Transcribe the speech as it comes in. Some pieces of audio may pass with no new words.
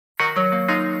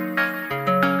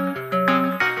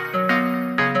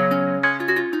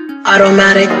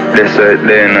Attomatic. That's right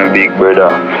there, no big brother.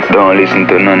 Don't listen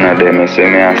to none of them. I say,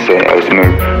 as me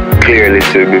clearly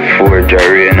said before,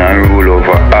 Jarrain and rule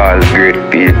over all great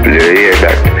people. You hear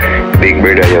that? Big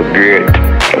brother, you're great.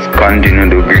 Just continue to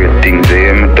do great things. You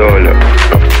hear me, Tolo?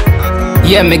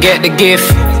 Yeah, me get the gift.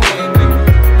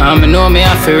 I know me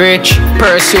have to rich.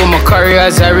 Pursue my career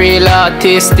as a real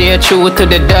artist. Stay true to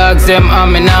the dogs, them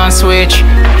I'm not switch.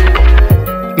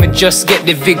 Me just get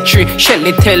the victory.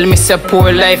 Shelly tell me say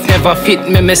poor life never fit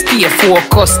me. Me stay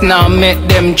focused now, make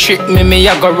them trick me. Me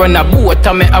I go run a boat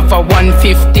and me have a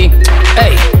 150.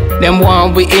 Hey, them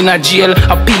want we in a jail.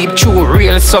 I peep through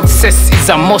real success is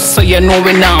a must, so you know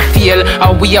we not fail.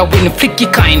 And we a win flicky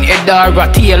kind head or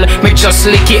a tail. Me just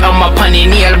lick it on my panny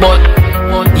nail, but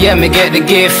yeah, me get the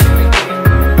gift.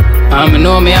 I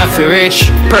know me have to rich.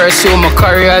 Pursue my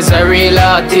career as a real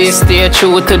artist. Stay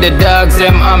true to the dogs,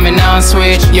 them I'm not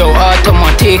switch. Yo,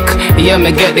 Attomatic, yeah,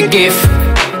 me get the gift.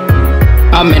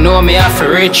 I know me have to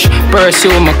rich.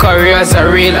 Pursue my career as a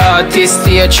real artist.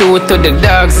 Stay true to the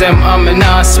dogs, them I'm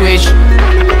not switch.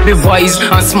 Be wise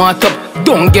and smart up,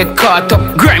 don't get caught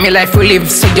up. Grimy life we live,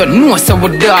 so you know so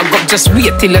we dog up. Just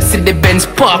wait till I see the Benz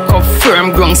park up.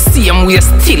 Firm ground, same way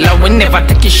still, I will never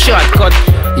take a shortcut.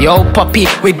 Yo, papi,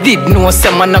 we did know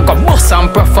some man I got boss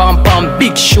and perform on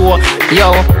big show.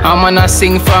 Yo, I'm gonna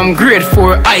sing from grade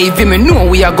 4 Ivy, me know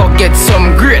we are gonna get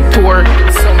some great tour.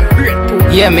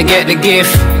 Yeah, me get the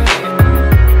gift.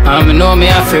 I know me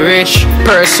have to rich.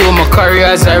 Pursue my career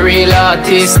as a real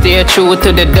artist. Stay true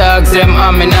to the dogs, them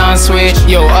I'm not switch.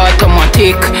 Yo,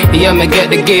 Attomatic, yeah, me get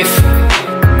the gift.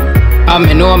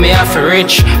 I know me have to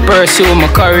rich. Pursue my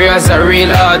career as a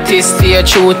real artist. Stay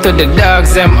true to the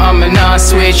dogs, them I'm not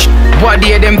switch. What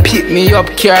day them pick me up,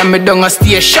 carry me down a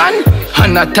station?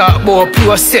 And I talk about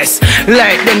process.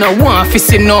 Like they no want to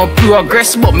see no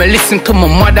progress. But me listen to my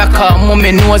mother cause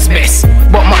mommy knows best.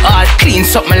 But my heart clean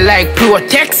something like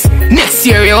Protex. Next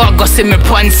year you all go see me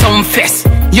pon some fest.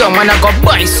 Yo man I go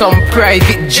buy some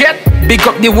private jet. Big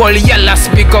up the whole yellows,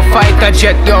 big up fighter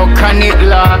jet. Yo can it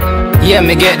la? Yeah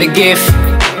me get the gift.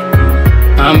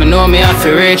 I know me have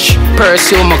to rich.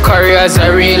 Pursue my career as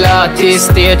a real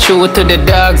artist. Stay true to the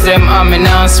dogs, them I'm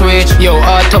not switch. Yo,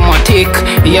 Attomatic,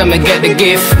 yeah, me get the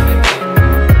gift.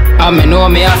 I know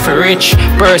me have to rich.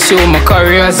 Pursue my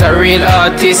career as a real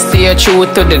artist. Stay true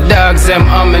to the dogs, them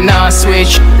I'm not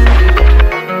switch.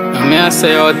 I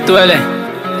say out to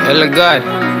El God,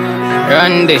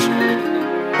 Randy,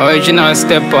 original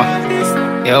stepper.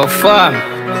 Yo, farm,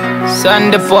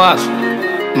 Sunday Park,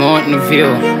 Mountain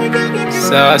View,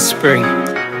 South Spring,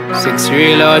 6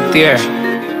 real out there.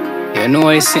 You know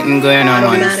what's sitting going on,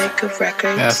 man.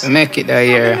 You have to make it that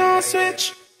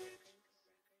year.